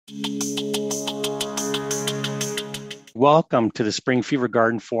Welcome to the Spring Fever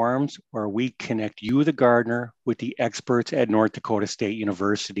Garden Forums, where we connect you, the gardener, with the experts at North Dakota State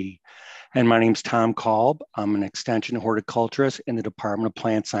University. And my name's Tom Kolb. I'm an extension horticulturist in the Department of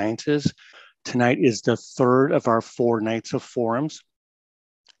Plant Sciences. Tonight is the third of our 4 nights of forums.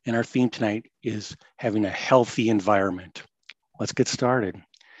 And our theme tonight is having a healthy environment. Let's get started.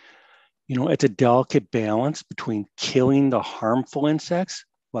 You know, it's a delicate balance between killing the harmful insects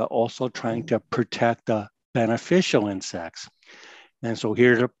while also trying to protect the beneficial insects. And so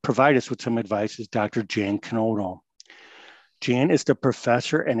here to provide us with some advice is Dr. Jan Knodel. Jan is the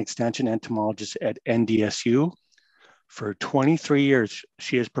professor and extension entomologist at NDSU. For 23 years,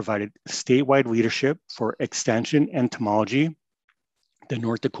 she has provided statewide leadership for extension entomology, the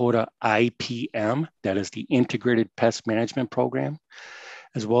North Dakota IPM, that is the Integrated Pest Management Program,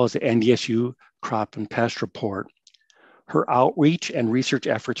 as well as the NDSU Crop and Pest Report. Her outreach and research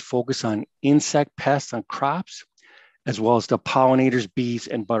efforts focus on insect pests on crops, as well as the pollinators, bees,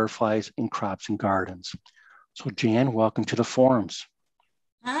 and butterflies in crops and gardens. So Jan, welcome to the forums.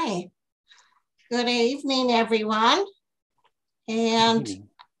 Hi, good evening, everyone. And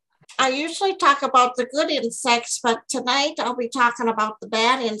I usually talk about the good insects, but tonight I'll be talking about the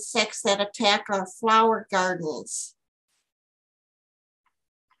bad insects that attack our flower gardens.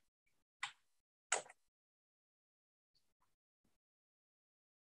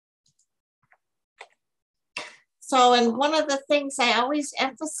 So, and one of the things I always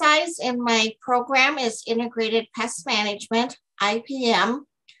emphasize in my program is integrated pest management, IPM.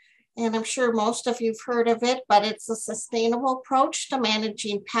 And I'm sure most of you've heard of it, but it's a sustainable approach to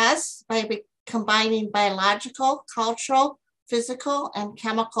managing pests by combining biological, cultural, physical, and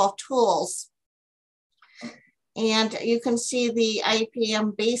chemical tools. And you can see the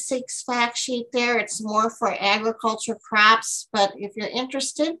IPM basics fact sheet there. It's more for agriculture crops, but if you're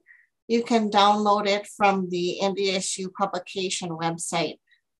interested, you can download it from the NDSU publication website.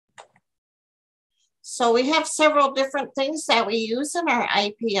 So we have several different things that we use in our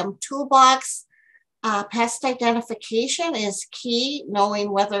IPM toolbox. Pest identification is key,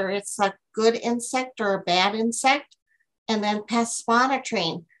 knowing whether it's a good insect or a bad insect. And then pest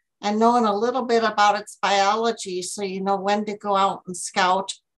monitoring and knowing a little bit about its biology so you know when to go out and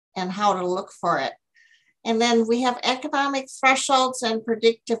scout and how to look for it. And then we have economic thresholds and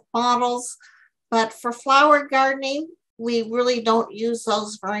predictive models, but for flower gardening, we really don't use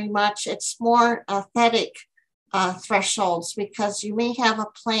those very much. It's more aesthetic thresholds because you may have a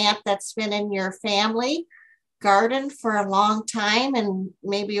plant that's been in your family garden for a long time and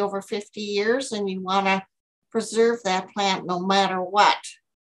maybe over 50 years, and you want to preserve that plant no matter what.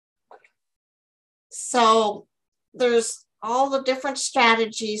 So there's all the different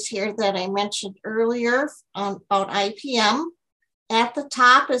strategies here that I mentioned earlier about IPM. At the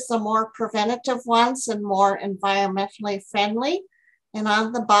top is the more preventative ones and more environmentally friendly. And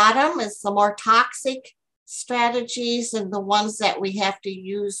on the bottom is the more toxic strategies and the ones that we have to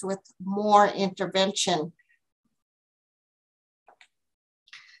use with more intervention.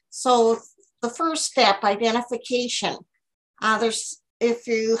 So the first step, identification. If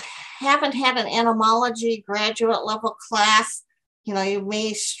you haven't had an entomology graduate level class, you know, you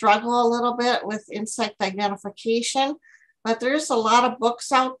may struggle a little bit with insect identification, but there's a lot of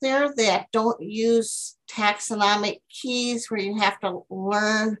books out there that don't use taxonomic keys where you have to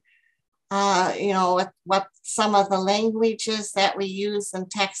learn, you know, what some of the languages that we use in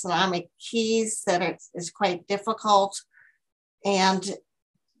taxonomic keys that is quite difficult. And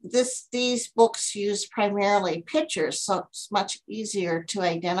these books use primarily pictures, so it's much easier to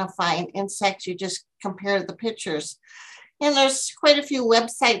identify an insect. You just compare the pictures. And there's quite a few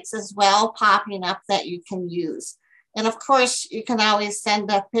websites as well popping up that you can use. And of course, you can always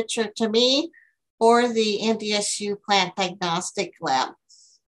send a picture to me or the NDSU Plant Diagnostic Lab.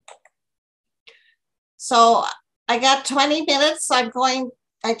 So I got 20 minutes. I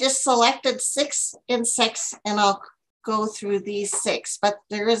just selected 6 insects and I'll go through these 6, but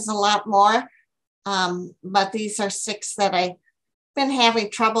there is a lot more. But these are 6 that I've been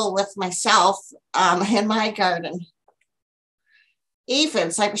having trouble with myself in my garden.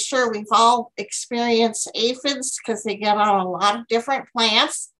 Aphids, I'm sure we've all experienced aphids because they get on a lot of different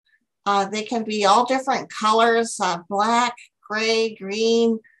plants. They can be all different colors, black, gray,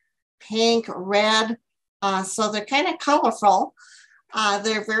 green, pink, red. So they're kind of colorful.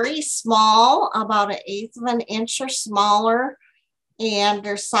 They're very small, about 1/8 of an inch or smaller, and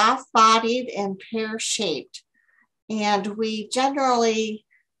they're soft-bodied and pear-shaped. And we generally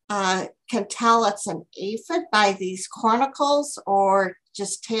can tell it's an aphid by these cornicles or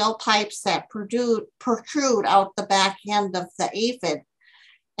just tailpipes that protrude out the back end of the aphid.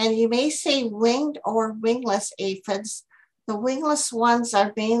 And you may say winged or wingless aphids, The wingless ones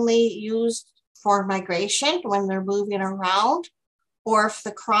are mainly used for migration when they're moving around, or if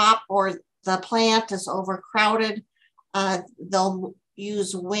the crop or the plant is overcrowded, they'll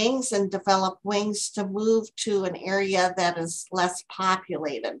use wings and develop wings to move to an area that is less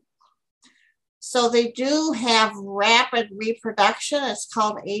populated. So they do have rapid reproduction. It's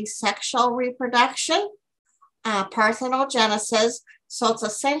called asexual reproduction, parthenogenesis. So it's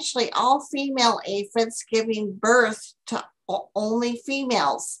essentially all female aphids giving birth to only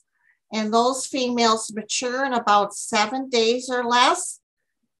females. And those females mature in about 7 days or less.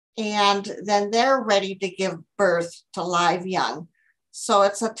 And then they're ready to give birth to live young. So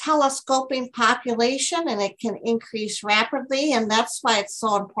it's a telescoping population and it can increase rapidly. And that's why it's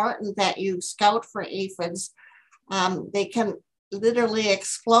so important that you scout for aphids. They can literally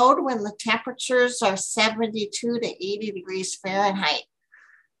explode when the temperatures are 72 to 80 degrees Fahrenheit.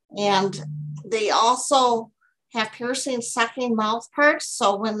 And they also have piercing, sucking mouth parts.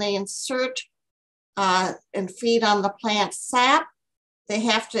 So when they insert and feed on the plant sap, they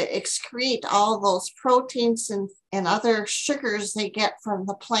have to excrete all those proteins and other sugars they get from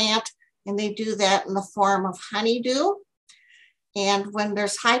the plant. And they do that in the form of honeydew. And when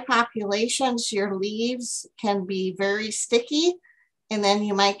there's high populations, your leaves can be very sticky. And then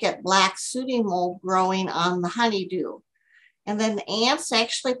you might get black sooty mold growing on the honeydew. And then ants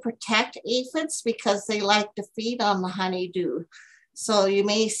actually protect aphids because they like to feed on the honeydew. So you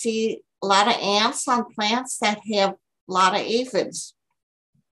may see a lot of ants on plants that have a lot of aphids.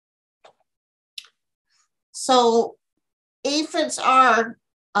 So aphids are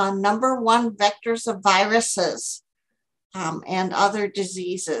 #1 vectors of viruses and other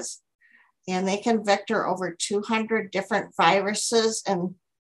diseases. And they can vector over 200 different viruses. And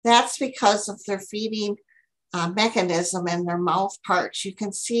that's because of their feeding mechanism in their mouth parts. You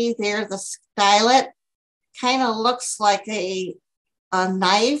can see there the stylet kind of looks like a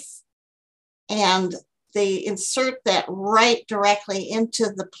knife, and they insert that right directly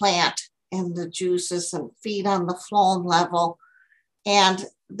into the plant and the juices and feed on the phloem level. And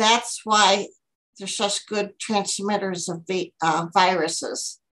that's why they're such good transmitters of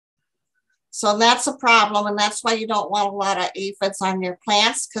viruses. So that's a problem, and that's why you don't want a lot of aphids on your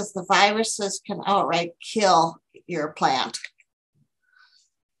plants, because the viruses can outright kill your plant.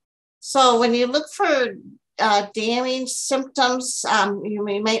 So when you look for damage symptoms,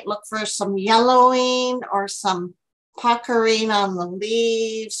 you might look for some yellowing or some puckering on the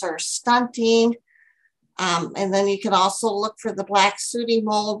leaves or stunting. And then you can also look for the black sooty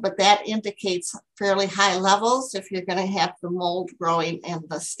mold, but that indicates fairly high levels if you're going to have the mold growing in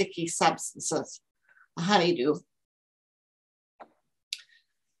the sticky substances, honeydew.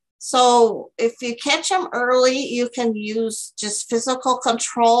 So if you catch them early, you can use just physical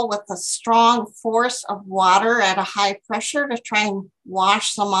control with a strong force of water at a high pressure to try and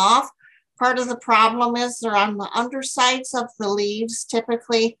wash them off. Part of the problem is they're on the undersides of the leaves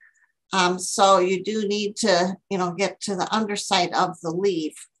typically. So you do need to, get to the underside of the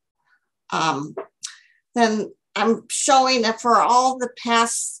leaf. Then I'm showing that for all the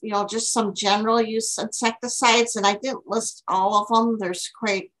pests, just some general use insecticides, and I didn't list all of them. There's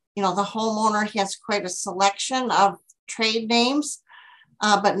quite, the homeowner has quite a selection of trade names,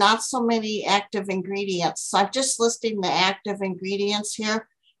 but not so many active ingredients. So I'm just listing the active ingredients here.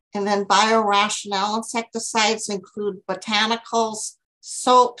 And then biorationale insecticides include botanicals,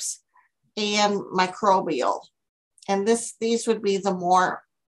 soaps, and microbial. And these would be the more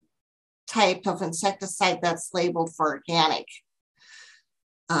type of insecticide that's labeled for organic.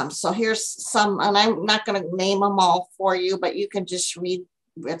 So here's some, and I'm not going to name them all for you, but you can just read,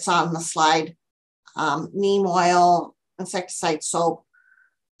 it's on the slide. Neem oil, insecticide soap,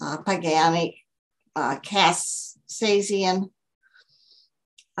 paganic, cassazian.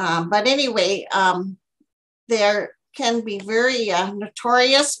 But anyway, there can be very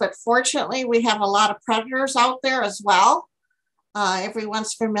notorious, but fortunately we have a lot of predators out there as well.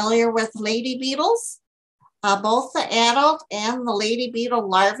 Everyone's familiar with lady beetles. Both the adult and the lady beetle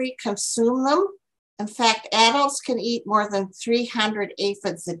larvae consume them. In fact, adults can eat more than 300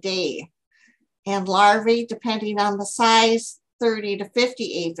 aphids a day, and larvae, depending on the size, 30 to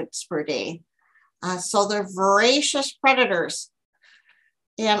 50 aphids per day. So they're voracious predators.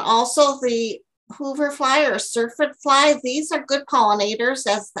 And also the Hoover fly or syrphid fly, these are good pollinators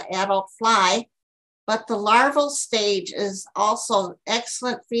as the adult fly, but the larval stage is also an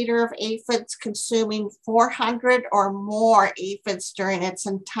excellent feeder of aphids, consuming 400 or more aphids during its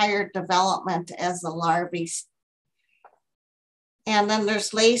entire development as a larvae. And then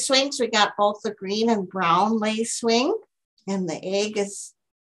there's lacewings. We got both the green and brown lacewing, and the egg is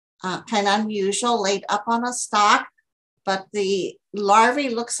kind of unusual, laid up on a stalk. but the larvae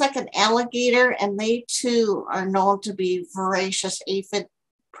looks like an alligator, and they too are known to be voracious aphid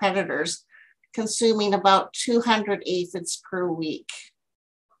predators, consuming about 200 aphids per week.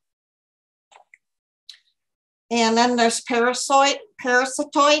 And then there's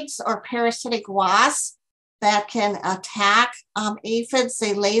parasitoids or parasitic wasps that can attack aphids.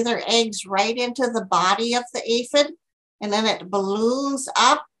 They lay their eggs right into the body of the aphid, and then it balloons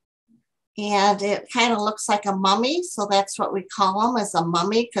up, and it kind of looks like a mummy. So that's what we call them, as a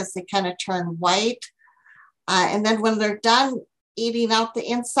mummy, because they kind of turn white. And then when they're done eating out the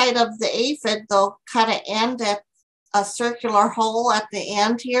inside of the aphid, they'll cut an end at a circular hole at the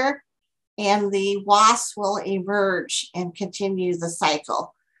end here, and the wasp will emerge and continue the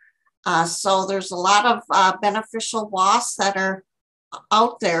cycle. So there's a lot of beneficial wasps that are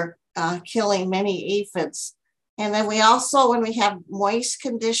out there killing many aphids. And then we also, when we have moist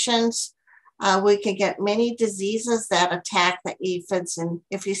conditions, we can get many diseases that attack the aphids. And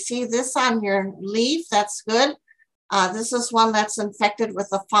if you see this on your leaf, that's good. This is one that's infected with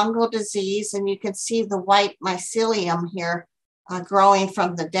a fungal disease, and you can see the white mycelium here growing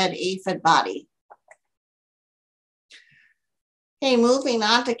from the dead aphid body. Okay, moving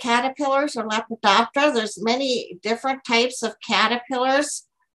on to caterpillars or Lepidoptera. There's many different types of caterpillars,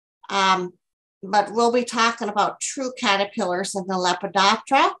 but we'll be talking about true caterpillars in the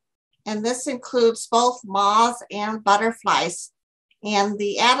Lepidoptera. And this includes both moths and butterflies. And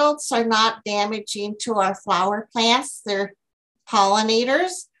the adults are not damaging to our flower plants. They're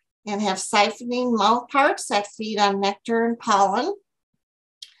pollinators and have siphoning mouthparts that feed on nectar and pollen.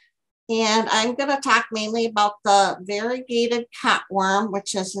 And I'm going to talk mainly about the variegated cutworm,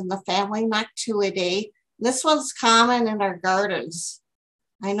 which is in the family Noctuidae. This one's common in our gardens.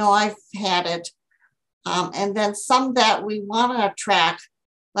 I know I've had it. And then some that we want to attract,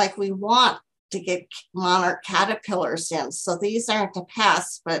 like we want to get monarch caterpillars in. So these aren't a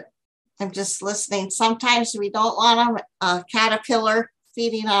pest, but I'm just listening. Sometimes we don't want a caterpillar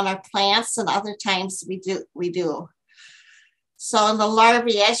feeding on our plants, and other times we do. So the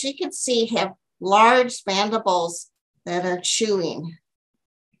larvae, as you can see, have large mandibles that are chewing.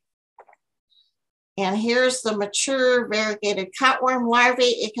 And here's the mature variegated cutworm larvae.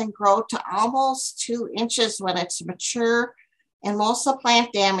 It can grow to almost 2 inches when it's mature, and most of the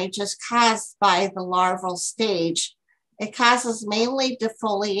plant damage is caused by the larval stage. It causes mainly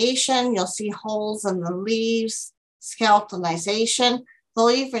defoliation. You'll see holes in the leaves, skeletonization. They'll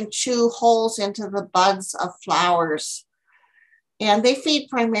even chew holes into the buds of flowers. And they feed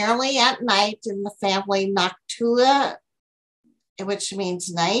primarily at night in the family Noctua, which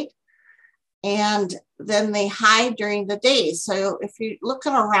means night. And then they hide during the day. So if you're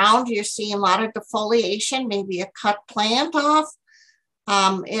looking around, you're seeing a lot of defoliation, maybe a cut plant off.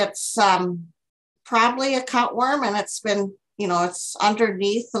 It's probably a cutworm, and it's been, it's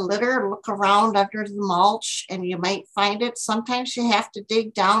underneath the litter. Look around under the mulch and you might find it. Sometimes you have to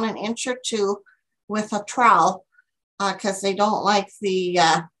dig down an inch or two with a trowel because they don't like the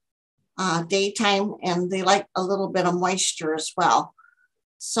daytime, and they like a little bit of moisture as well.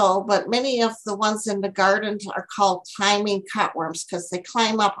 So, but many of the ones in the gardens are called climbing cutworms because they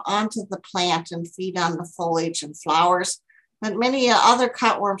climb up onto the plant and feed on the foliage and flowers. But many other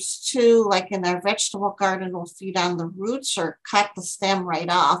cutworms too, like in our vegetable garden, will feed on the roots or cut the stem right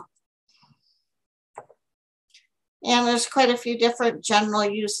off. And there's quite a few different general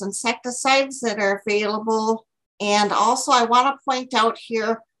use insecticides that are available. And also I want to point out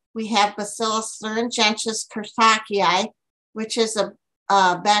here, we have Bacillus thuringiensis kerthakii, which is a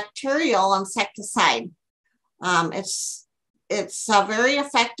bacterial insecticide. It's very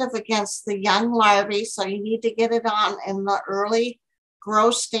effective against the young larvae, so you need to get it on in the early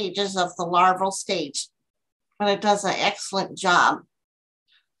growth stages of the larval stage. But it does an excellent job.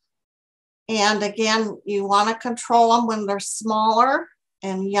 And again, you want to control them when they're smaller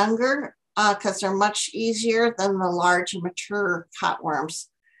and younger because they're much easier than the large and mature cutworms.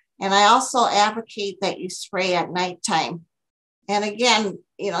 And I also advocate that you spray at nighttime. And again,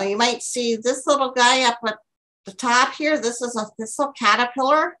 you might see this little guy up at the top here. This is a thistle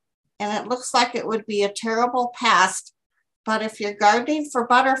caterpillar, and it looks like it would be a terrible pest. But if you're gardening for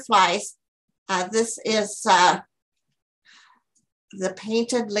butterflies, this is the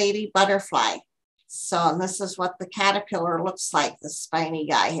painted lady butterfly. So, and this is what the caterpillar looks like, the spiny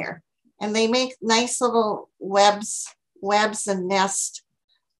guy here. And they make nice little webs and nests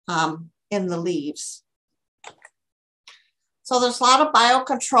in the leaves. So there's a lot of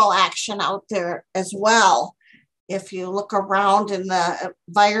biocontrol action out there as well. If you look around and the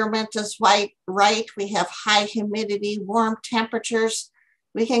environment is right, we have high humidity, warm temperatures.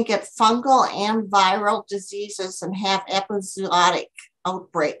 we can get fungal and viral diseases and have epizootic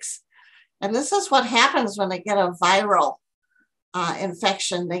outbreaks. And this is what happens when they get a viral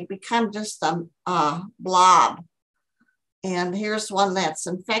infection. They become just a blob. And here's one that's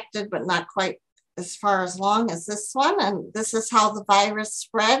infected, but not quite as far as long as this one. And this is how the virus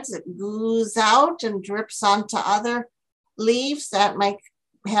spreads. It goes out and drips onto other leaves that might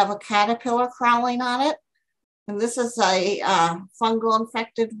have a caterpillar crawling on it. And this is a fungal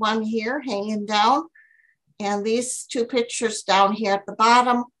infected one here hanging down. And these two pictures down here at the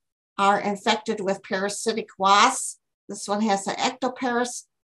bottom are infected with parasitic wasps. This one has an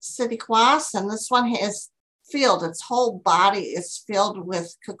ectoparasitic wasp, and this one is filled, its whole body is filled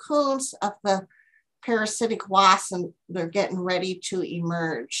with cocoons of the parasitic wasps, and they're getting ready to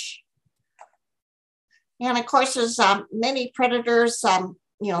emerge. And of course, there's many predators,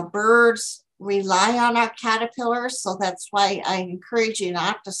 birds rely on our caterpillars. So that's why I encourage you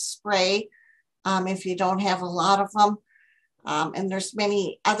not to spray if you don't have a lot of them. And there's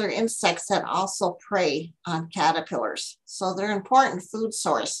many other insects that also prey on caterpillars. So they're an important food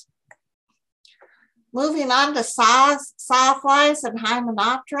source. Moving on to sawflies and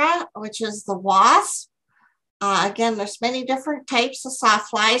Hymenoptera, which is the wasp. Again, there's many different types of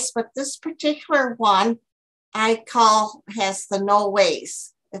sawflies, but this particular one I call has the no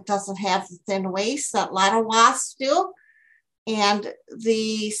waist. It doesn't have the thin waist that a lot of wasps do. And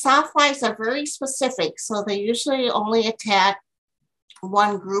the sawflies are very specific. So they usually only attack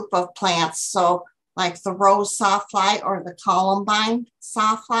one group of plants. So like the rose sawfly or the columbine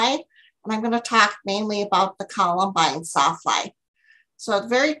sawfly. And I'm going to talk mainly about the columbine sawfly. So it's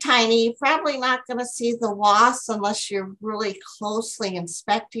very tiny. You're probably not going to see the wasps unless you're really closely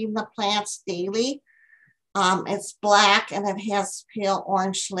inspecting the plants daily. It's black and it has pale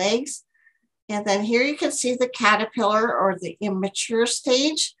orange legs. And then here you can see the caterpillar or the immature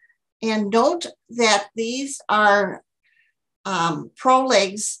stage. And note that these are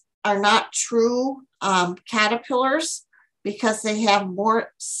prolegs are not true caterpillars because they have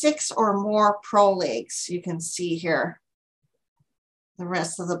 6 or more prolegs. You can see here. The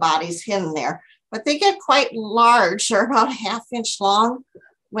rest of the body's hidden there. But they get quite large. They're about a ½ inch long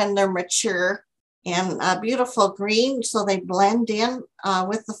when they're mature. And a beautiful green, so they blend in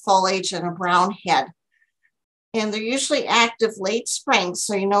with the foliage and a brown head. And they're usually active late spring,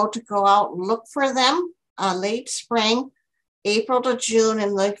 so you know to go out and look for them late spring, April to June,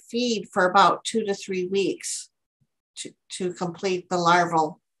 and they feed for about 2 to 3 weeks to complete the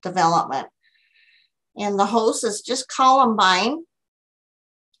larval development. And the host is just columbine.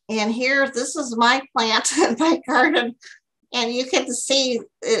 And here, this is my plant in my garden. And you can see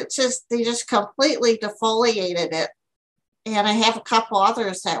they just completely defoliated it. And I have a couple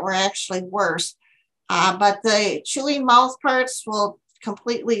others that were actually worse. But the chewy mouth parts will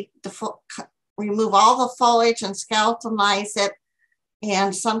completely remove all the foliage and skeletonize it.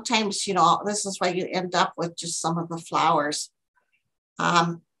 And sometimes, this is why you end up with just some of the flowers.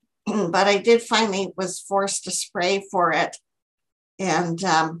 But I did finally was forced to spray for it. And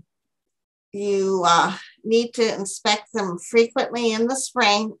you need to inspect them frequently in the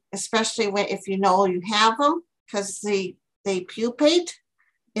spring, especially if you know you have them, because they pupate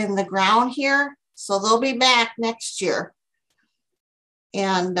in the ground here. So they'll be back next year.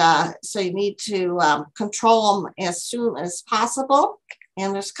 And so you need to control them as soon as possible.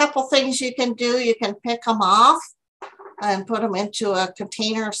 And there's a couple things you can do. You can pick them off and put them into a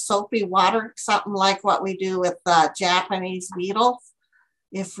container of soapy water, something like what we do with Japanese beetles.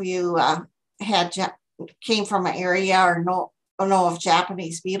 If you came from an area or know of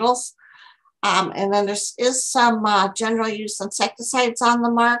Japanese beetles. And then there is some general use insecticides on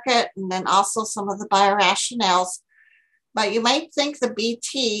the market, and then also some of the biorationales. But you might think the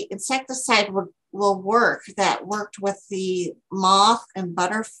BT insecticide will work, that worked with the moth and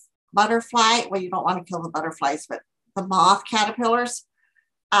butterfly. Well, you don't want to kill the butterflies, but the moth caterpillars.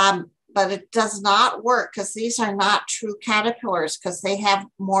 But it does not work because these are not true caterpillars because they have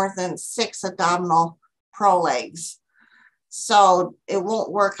more than 6 abdominal prolegs. So it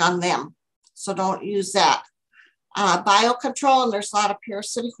won't work on them. So don't use that. Biocontrol, and there's a lot of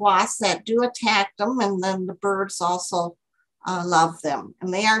parasitic wasps that do attack them, and then the birds also love them.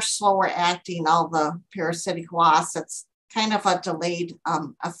 And they are slower acting, all the parasitic wasps. It's kind of a delayed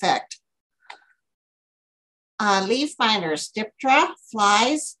effect. Leaf miners, Diptera,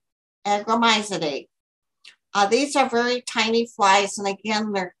 flies, Agromyzidae. These are very tiny flies, and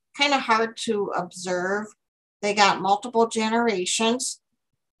again, they're kind of hard to observe. They got multiple generations,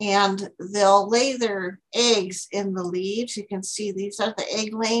 and they'll lay their eggs in the leaves. You can see these are the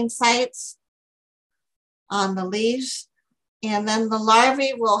egg laying sites on the leaves. And then the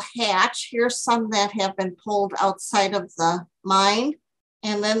larvae will hatch. Here's some that have been pulled outside of the mine,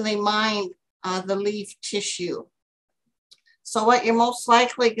 and then they mine the leaf tissue. So what you're most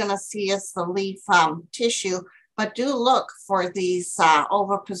likely going to see is the leaf tissue, but do look for these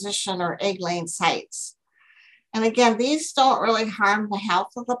oviposition or egg-laying sites. And again, these don't really harm the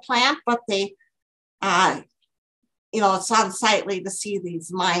health of the plant, but they, it's unsightly to see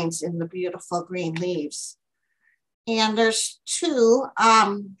these mines in the beautiful green leaves. And there's two.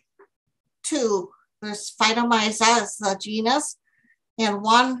 There's Phytomyza is the genus, and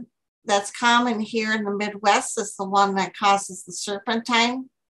one that's common here in the Midwest is the one that causes the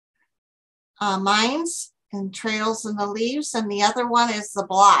serpentine mines and trails in the leaves, and the other one is the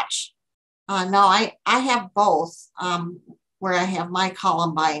blotch. No, I have both where I have my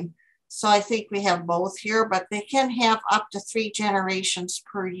columbine. So I think we have both here, but they can have up to 3 generations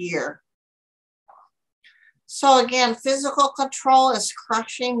per year. So again, physical control is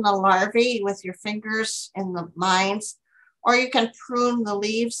crushing the larvae with your fingers in the mines, or you can prune the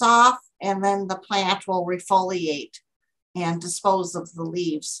leaves off and then the plant will refoliate and dispose of the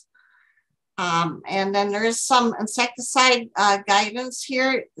leaves. And then there is some insecticide guidance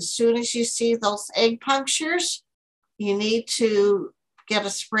here. As soon as you see those egg punctures, you need to get a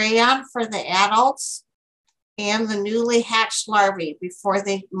spray on for the adults and the newly hatched larvae before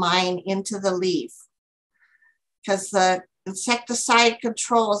they mine into the leaf, because the insecticide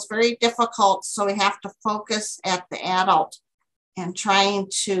control is very difficult. So we have to focus at the adult and trying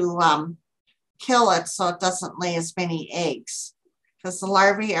to kill it so it doesn't lay as many eggs, because the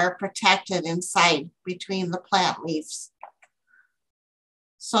larvae are protected inside between the plant leaves.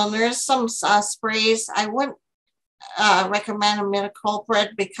 So there's some sprays. I wouldn't recommend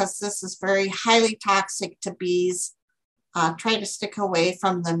imidacloprid because this is very highly toxic to bees. Try to stick away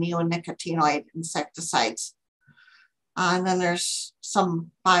from the neonicotinoid insecticides. And then there's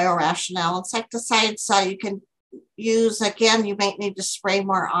some biorationale insecticides you can use. Again, you might need to spray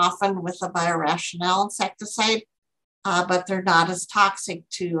more often with a biorationale insecticide, but they're not as toxic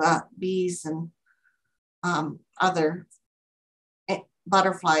to bees and other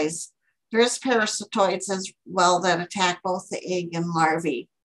butterflies. There is parasitoids as well that attack both the egg and larvae.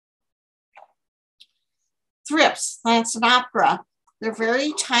 Thrips, Lancenoptera. They're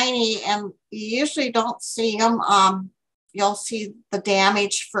very tiny and you usually don't see them. You'll see the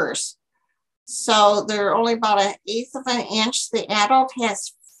damage first. So they're only about 1/8 of an inch. The adult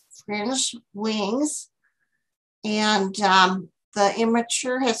has fringed wings, and the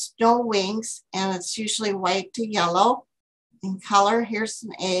immature has no wings, and it's usually white to yellow in color. Here's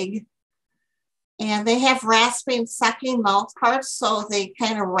an egg. And they have rasping, sucking mouth parts, so they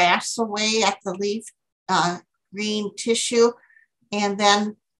kind of rasp away at the leaf green tissue, and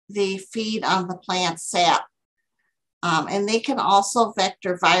then they feed on the plant sap. And they can also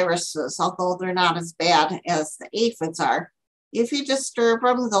vector viruses, although they're not as bad as the aphids are. If you disturb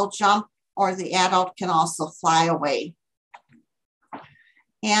them, they'll jump, or the adult can also fly away.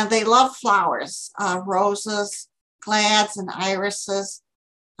 And they love flowers. Roses, glads, and irises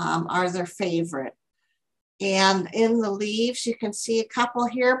are their favorite. And in the leaves, you can see a couple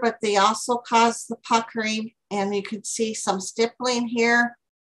here, but they also cause the puckering, and you can see some stippling here.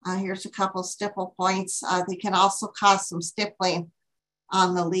 Here's a couple stipple points. They can also cause some stippling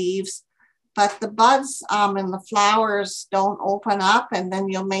on the leaves, but the buds and the flowers don't open up, and then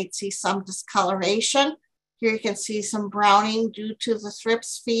you might see some discoloration. Here you can see some browning due to the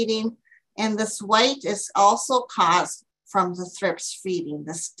thrips feeding, and this white is also caused from the thrips feeding,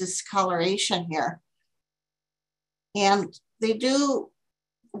 this discoloration here. And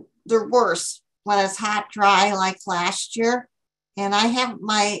they're worse when it's hot, dry, like last year. And I have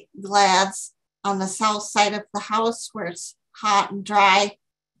my glads on the south side of the house where it's hot and dry.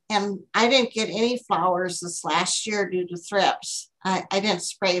 And I didn't get any flowers this last year due to thrips. I didn't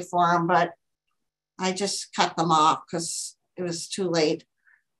spray for them, but I just cut them off because it was too late.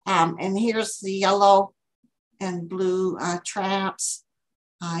 And here's the yellow and blue traps.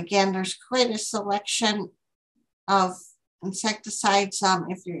 Again, there's quite a selection of insecticides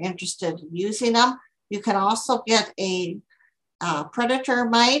if you're interested in using them. You can also get a predator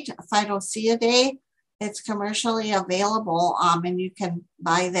mite, Phytosiidae. It's commercially available, and you can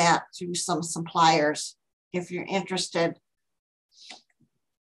buy that through some suppliers if you're interested.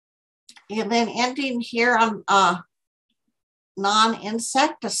 And then ending here on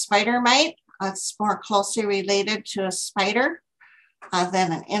non-insect, a spider mite. It's more closely related to a spider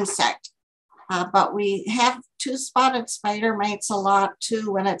than an insect. But we have two-spotted spider mites a lot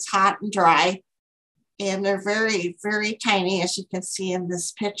too when it's hot and dry. And they're very, very tiny, as you can see in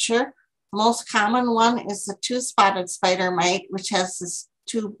this picture. The most common one is the two-spotted spider mite, which has this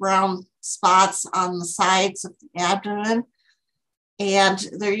two brown spots on the sides of the abdomen. And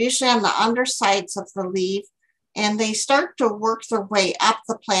they're usually on the undersides of the leaf, and they start to work their way up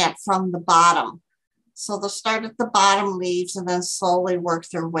the plant from the bottom. So they'll start at the bottom leaves and then slowly work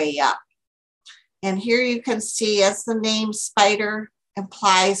their way up. And here you can see, as the name spider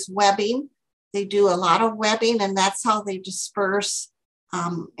implies, webbing. They do a lot of webbing, and that's how they disperse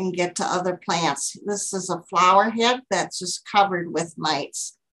and get to other plants. This is a flower head that's just covered with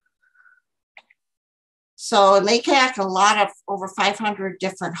mites. So, and they can act a lot of over 500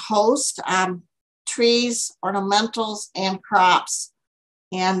 different hosts, trees, ornamentals, and crops.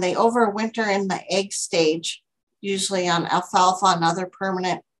 And they overwinter in the egg stage, usually on alfalfa and other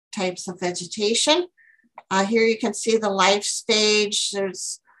permanent types of vegetation. Here you can see the life stage.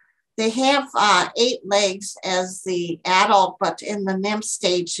 They have 8 legs as the adult, but in the nymph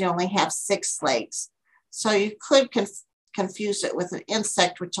stage, they only have 6 legs. So you could confuse it with an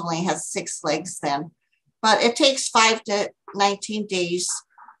insect, which only has 6 legs then. But it takes 5 to 19 days,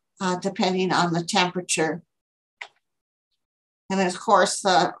 depending on the temperature. And of course,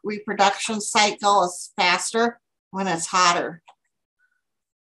 the reproduction cycle is faster when it's hotter.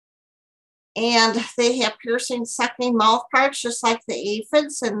 And they have piercing, sucking mouth parts, just like the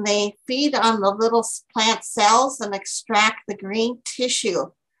aphids, and they feed on the little plant cells and extract the green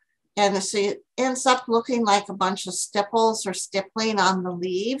tissue. And so it ends up looking like a bunch of stipples or stippling on the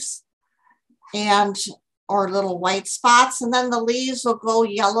leaves, or little white spots. And then the leaves will go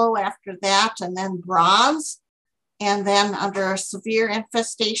yellow after that, and then bronze. And then under a severe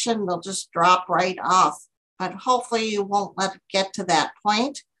infestation, they'll just drop right off. But hopefully you won't let it get to that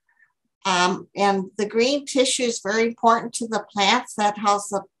point. And the green tissue is very important to the plants. That's how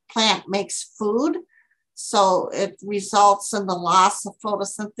the plant makes food. So it results in the loss of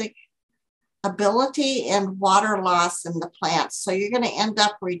photosynthetic ability and water loss in the plants. So you're going to end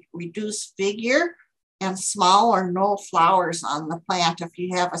up reduced vigor and small or no flowers on the plant if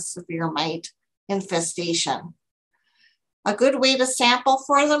you have a severe mite infestation. A good way to sample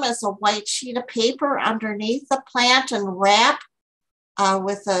for them is a white sheet of paper underneath the plant and wrap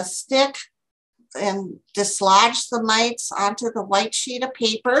with a stick and dislodge the mites onto the white sheet of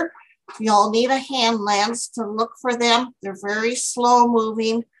paper. You'll need a hand lens to look for them. They're very slow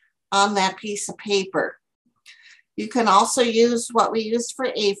moving on that piece of paper. You can also use what we use for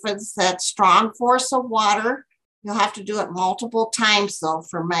aphids, that strong force of water. You'll have to do it multiple times though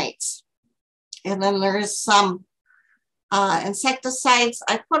for mites. And then there is some insecticides.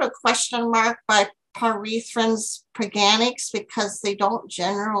 I put a question mark by Pyrethrin's preganics because they don't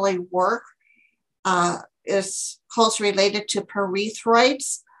generally work. It's closely related to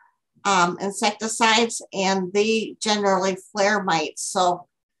pyrethroids insecticides, and they generally flare mites. So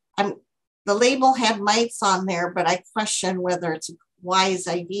the label had mites on there, but I question whether it's a wise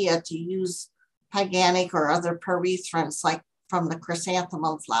idea to use pyganic or other pyrethrins like from the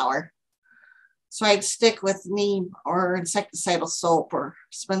chrysanthemum flower. So I'd stick with neem or insecticidal soap or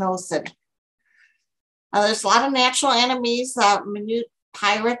spinosad. There's a lot of natural enemies, minute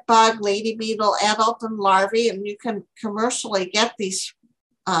pirate bug, lady beetle, adult and larvae, and you can commercially get these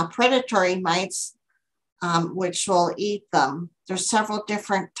predatory mites, which will eat them. There's several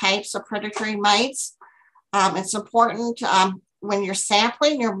different types of predatory mites. It's important when you're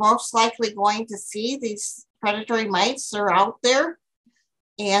sampling, you're most likely going to see these predatory mites. They're out there,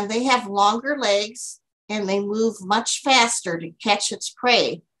 and they have longer legs, and they move much faster to catch its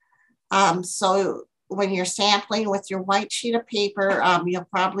prey. So when you're sampling with your white sheet of paper, you'll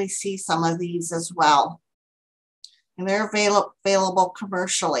probably see some of these as well. And they're available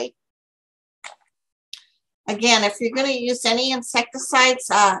commercially. Again, if you're going to use any insecticides,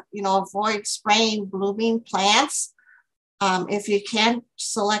 avoid spraying blooming plants. If you can,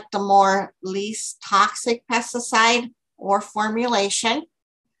 select a more least toxic pesticide or formulation,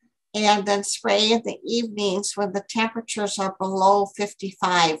 and then spray in the evenings when the temperatures are below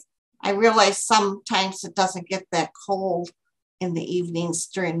 55. I realize sometimes it doesn't get that cold in the evenings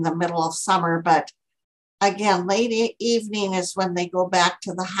during the middle of summer, but again, late evening is when they go back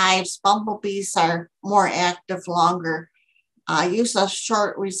to the hives. Bumblebees are more active longer. Use a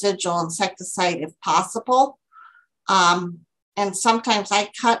short residual insecticide if possible. And sometimes I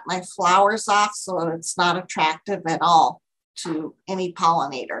cut my flowers off so it's not attractive at all to any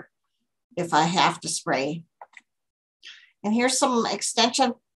pollinator if I have to spray. And here's some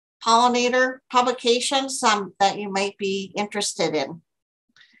extension pollinator publications that you might be interested in.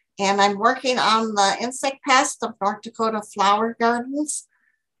 And I'm working on the insect pest of North Dakota flower gardens.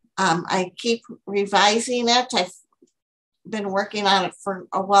 I keep revising it. been working on it for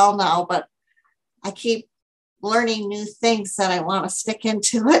a while now, but I keep learning new things that I want to stick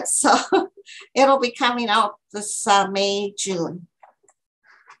into it. So it'll be coming out this May, June.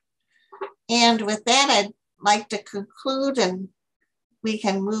 And with that, I'd like to conclude and we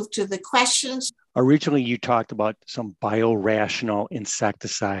can move to the questions. Originally, you talked about some biorational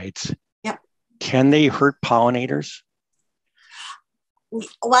insecticides. Yep. Can they hurt pollinators?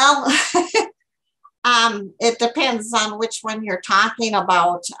 Well, it depends on which one you're talking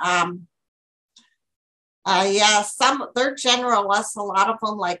about. Yeah, they're generalists. A lot of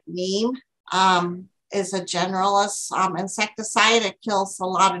them, like neem, is a generalist insecticide. It kills a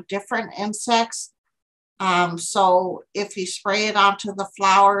lot of different insects. So if you spray it onto the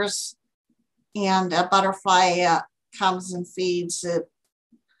flowers and a butterfly comes and feeds it,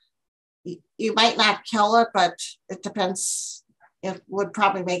 you might not kill it, but it depends. It would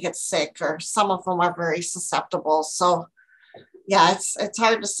probably make it sick, or some of them are very susceptible. So yeah, it's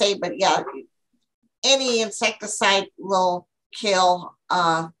hard to say, but yeah, any insecticide will kill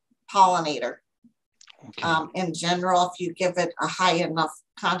a pollinator. Okay. In general, if you give it a high enough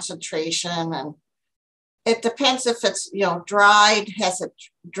concentration, and it depends if it's, dried. Has it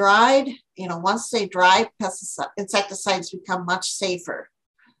dried? Once they dry, insecticides become much safer.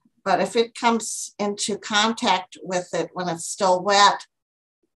 But if it comes into contact with it when it's still wet,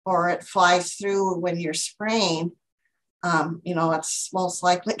 or it flies through when you're spraying, it's most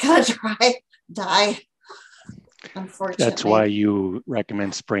likely going to die, unfortunately. That's why you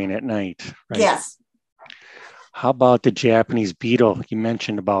recommend spraying at night, right? Yes. How about the Japanese beetle? You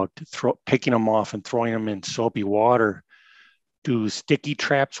mentioned about picking them off and throwing them in soapy water. Do sticky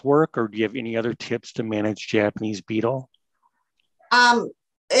traps work, or do you have any other tips to manage Japanese beetle?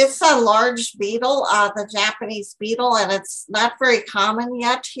 It's a large beetle, the Japanese beetle, and it's not very common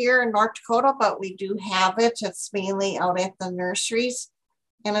yet here in North Dakota, but we do have it. It's mainly out at the nurseries.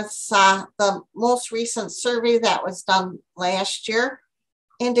 And it's the most recent survey that was done last year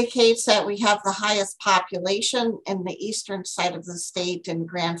indicates that we have the highest population in the eastern side of the state in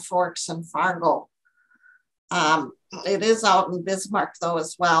Grand Forks and Fargo. It is out in Bismarck, though,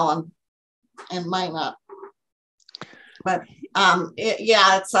 as well, and Minot. But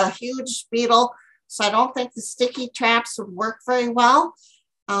it's a huge beetle, so I don't think the sticky traps would work very well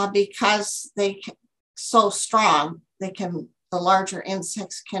because they're so strong. The larger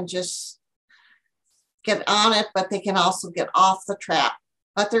insects can just get on it, but they can also get off the trap.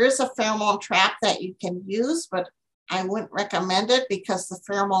 But there is a pheromone trap that you can use, but I wouldn't recommend it because the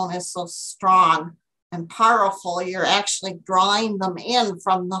pheromone is so strong and powerful. You're actually drawing them in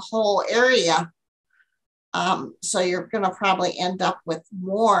from the whole area. So you're going to probably end up with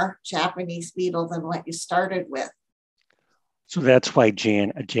more Japanese beetle than what you started with. So that's why,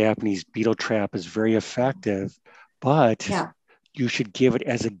 Jan, a Japanese beetle trap is very effective, but you should give it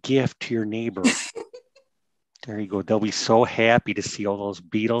as a gift to your neighbor. There you go. They'll be so happy to see all those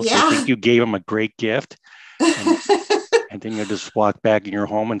beetles. Yeah. They think you gave them a great gift. And then you'll just walk back in your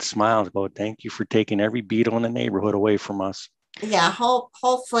home and smile and go, thank you for taking every beetle in the neighborhood away from us. Yeah,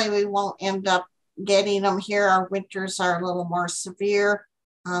 hopefully we won't end up getting them here. Our winters are a little more severe,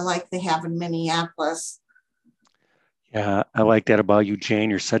 like they have in Minneapolis. Yeah, I like that about you,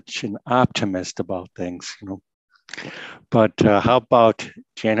 Jane. You're such an optimist about things, But how about,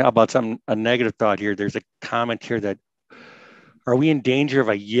 Jan, a negative thought here? There's a comment here that, are we in danger of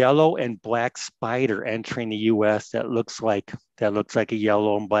a yellow and black spider entering the U.S. that looks like a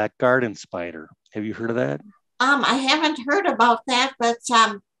yellow and black garden spider? Have you heard of that? I haven't heard about that, but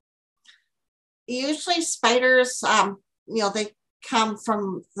usually spiders, they come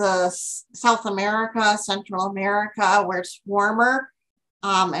from the South America, Central America, where it's warmer,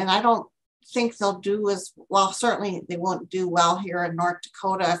 and I don't think they'll do as well. Certainly they won't do well here in North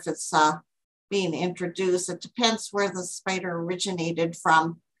Dakota if it's being introduced. It depends where the spider originated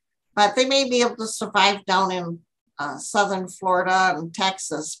from, but they may be able to survive down in southern Florida and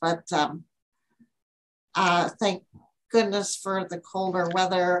Texas, but thank goodness for the colder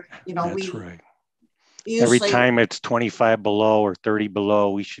weather. That's right. Every time it's 25 below or 30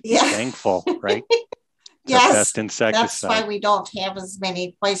 below, we should be thankful, right? Yes, best insecticide. That's why we don't have as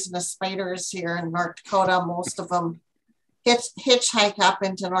many poisonous spiders here in North Dakota. Most of them hitchhike up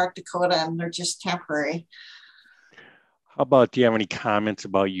into North Dakota, and they're just temporary. How about, do you have any comments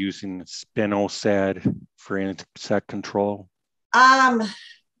about using spinosad for insect control?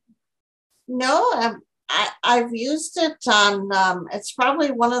 No, I've used it on, it's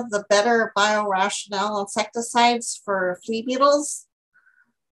probably one of the better biorational insecticides for flea beetles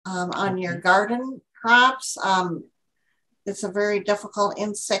on your garden crops. It's a very difficult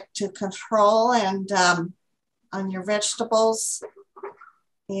insect to control, and on your vegetables.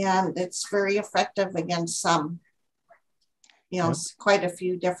 And it's very effective against some, quite a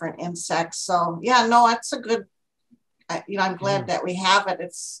few different insects. So yeah, no, it's a good, I'm glad that we have it.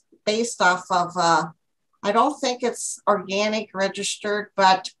 It's based off of, I don't think it's organic registered,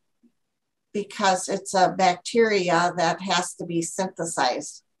 but because it's a bacteria that has to be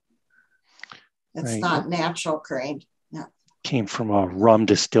synthesized. It's not natural occurring. Yeah. Came from a rum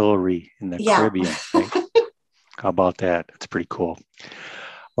distillery in the Caribbean. Right? How about that? That's pretty cool.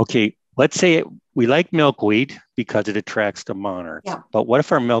 Okay, let's say we like milkweed because it attracts the monarch. Yeah. But what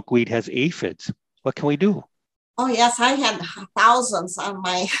if our milkweed has aphids? What can we do? Oh, yes, I had thousands on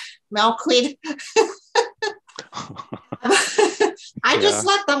my milkweed. I just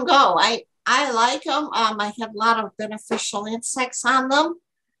let them go. I like them. I had a lot of beneficial insects on them,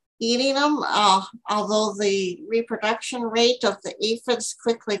 eating them, although the reproduction rate of the aphids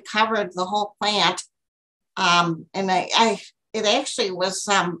quickly covered the whole plant. And it actually was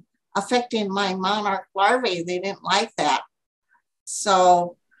affecting my monarch larvae. They didn't like that.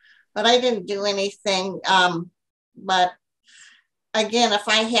 So, but I didn't do anything. But again, if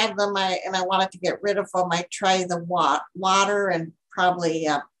I had them and I wanted to get rid of them, I try the water and probably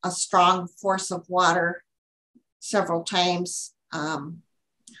a strong force of water several times. And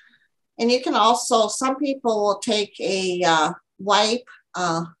you can also, some people will take a wipe,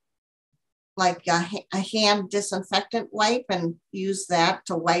 like a hand disinfectant wipe, and use that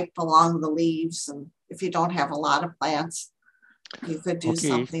to wipe along the leaves. And if you don't have a lot of plants, you could do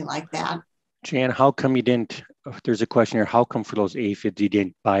something like that. Jan, how come you didn't, there's a question here, how come for those aphids you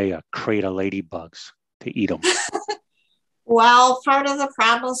didn't buy a crate of ladybugs to eat them? Well, part of the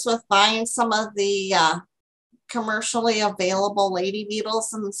problems with buying some of the commercially available lady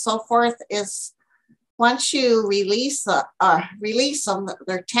beetles and so forth is once you release them,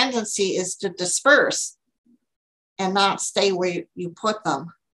 their tendency is to disperse and not stay where you put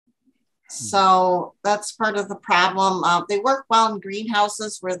them. So that's part of the problem. They work well in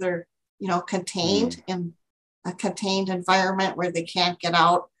greenhouses where they're, contained in a contained environment where they can't get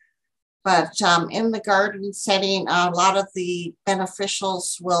out. But in the garden setting, a lot of the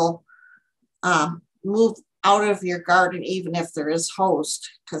beneficials will move out of your garden, even if there is host,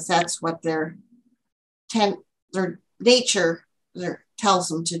 because that's what their nature tells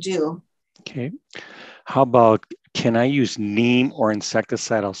them to do. Okay. How about, can I use neem or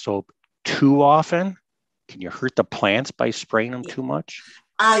insecticidal soap too often? Can you hurt the plants by spraying them too much?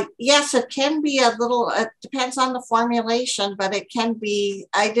 Yes, it can be a little, it depends on the formulation, but it can be.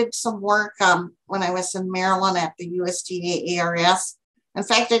 I did some work when I was in Maryland at the USDA ARS. In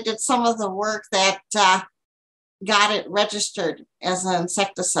fact, I did some of the work that got it registered as an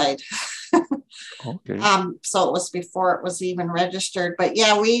insecticide. Okay. So it was before it was even registered. But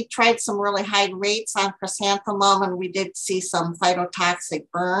yeah, we tried some really high rates on chrysanthemum, and we did see some phytotoxic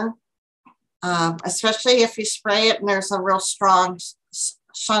burn, especially if you spray it and there's a real strong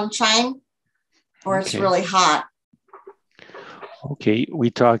sunshine or it's really hot. Okay, we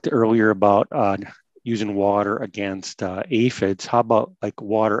talked earlier about using water against aphids. How about like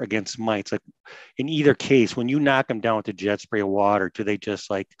water against mites? Like in either case, when you knock them down with a jet spray of water, do they just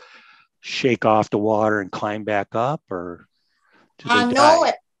like shake off the water and climb back up, or do they no,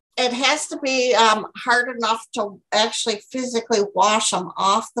 die? it has to be hard enough to actually physically wash them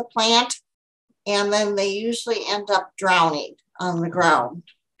off the plant, and then they usually end up drowning on the ground.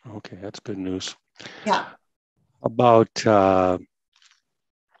 Okay, that's good news. Yeah. About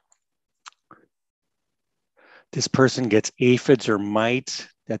this person gets aphids or mites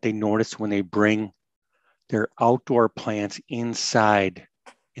that they notice when they bring their outdoor plants inside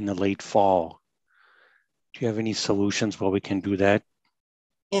in the late fall. Do you have any solutions where we can do that?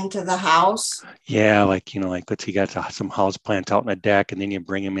 Into the house? Yeah, like, like let's say you got some house plants out on the deck and then you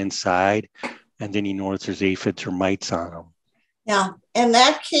bring them inside and then you notice there's aphids or mites on them. Yeah, in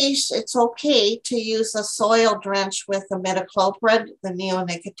that case, it's okay to use a soil drench with imidacloprid, the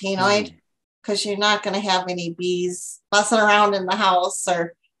neonicotinoid, because you're not going to have any bees buzzing around in the house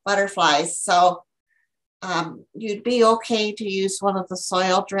or butterflies. So you'd be okay to use one of the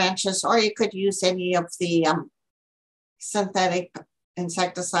soil drenches, or you could use any of the synthetic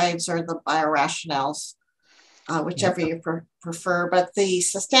insecticides or the biorationales, whichever you prefer. But the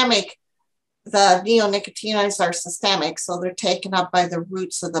neonicotinoids are systemic, so they're taken up by the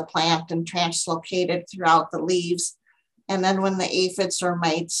roots of the plant and translocated throughout the leaves. And then when the aphids or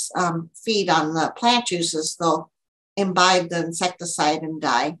mites feed on the plant juices, they'll imbibe the insecticide and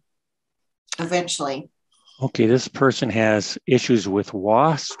die eventually. Okay, this person has issues with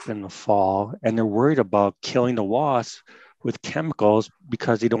wasps in the fall, and they're worried about killing the wasps with chemicals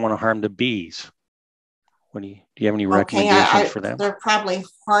because they don't want to harm the bees. What do you have any Okay, recommendations for them? they're probably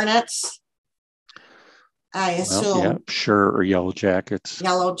hornets, I assume. Well, yeah, sure, or yellow jackets.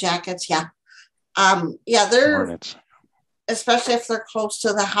 Yellow jackets, yeah. Yeah, they're, Hornets. especially if they're close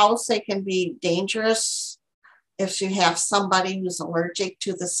to the house, they can be dangerous if you have somebody who's allergic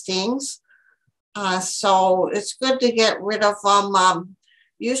to the stings. So it's good to get rid of them.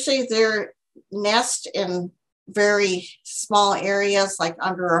 Usually they're nest in very small areas, like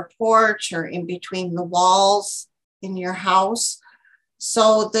under a porch or in between the walls in your house.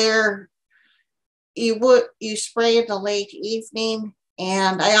 So you spray in the late evening,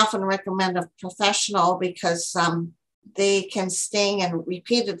 and I often recommend a professional because they can sting and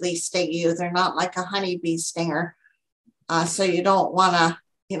repeatedly sting you. They're not like a honeybee stinger. So you don't want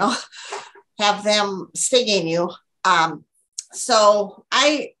to, have them stinging you. So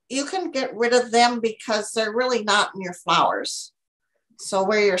you can get rid of them because they're really not in your flowers. So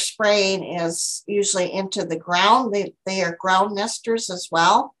where you're spraying is usually into the ground. They are ground nesters as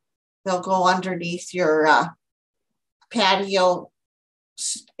well. They'll go underneath your patio.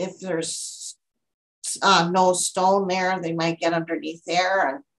 If there's no stone there, they might get underneath there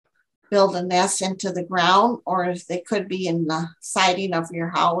and build a nest into the ground, or if they could be in the siding of your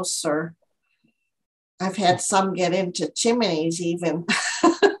house, or I've had some get into chimneys even.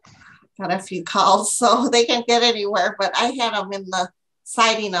 Got a few calls, so they can get anywhere, but I had them in the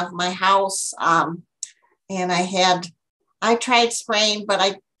siding of my house. And I tried spraying,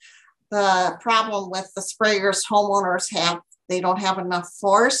 but the problem with the sprayers homeowners they don't have enough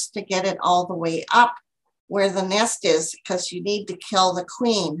force to get it all the way up where the nest is, because you need to kill the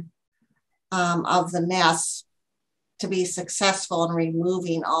queen of the nest to be successful in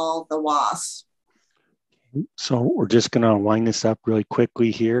removing all the wasps. So we're just going to wind this up really quickly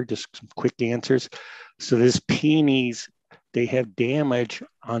here, just some quick answers. So this peonies, they have damage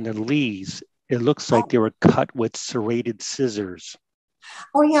on the leaves. It looks like they were cut with serrated scissors.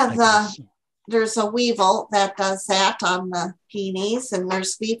 Oh yeah, there's a weevil that does that on the peonies, and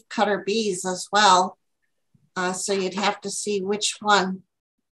there's leaf cutter bees as well. So you'd have to see which one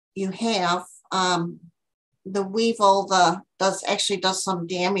you have. The weevil does some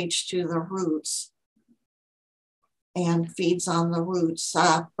damage to the roots and feeds on the roots,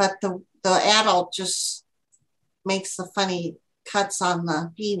 but the adult just makes the funny cuts on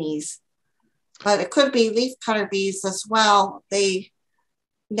the peonies. But it could be leaf cutter bees as well. They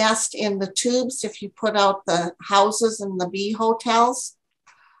nest in the tubes. If you put out the houses in the bee hotels,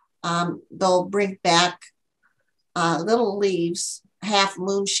 they'll bring back little leaves, half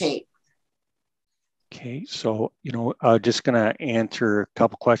moon shape. Okay, so, just going to answer a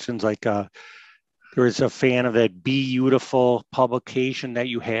couple questions. Like there is a fan of that Beautiful publication that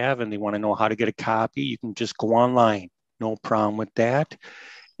you have, and they want to know how to get a copy. You can just go online. No problem with that.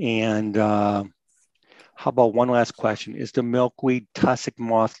 And how about one last question? Is the milkweed tussock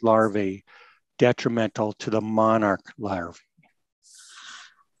moth larvae detrimental to the monarch larvae?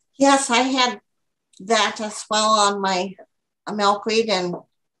 Yes, I had that as well on my milkweed, and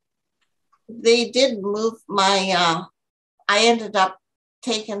they did move I ended up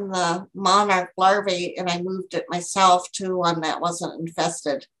taking the monarch larvae and I moved it myself to one that wasn't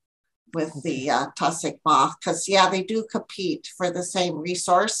infested with the tussock moth, because they do compete for the same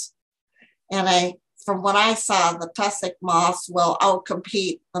resource. And from what I saw, the tussock moths will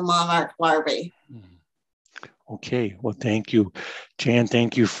outcompete the monarch larvae. Okay, well, thank you, Jan.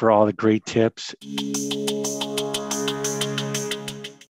 Thank you for all the great tips.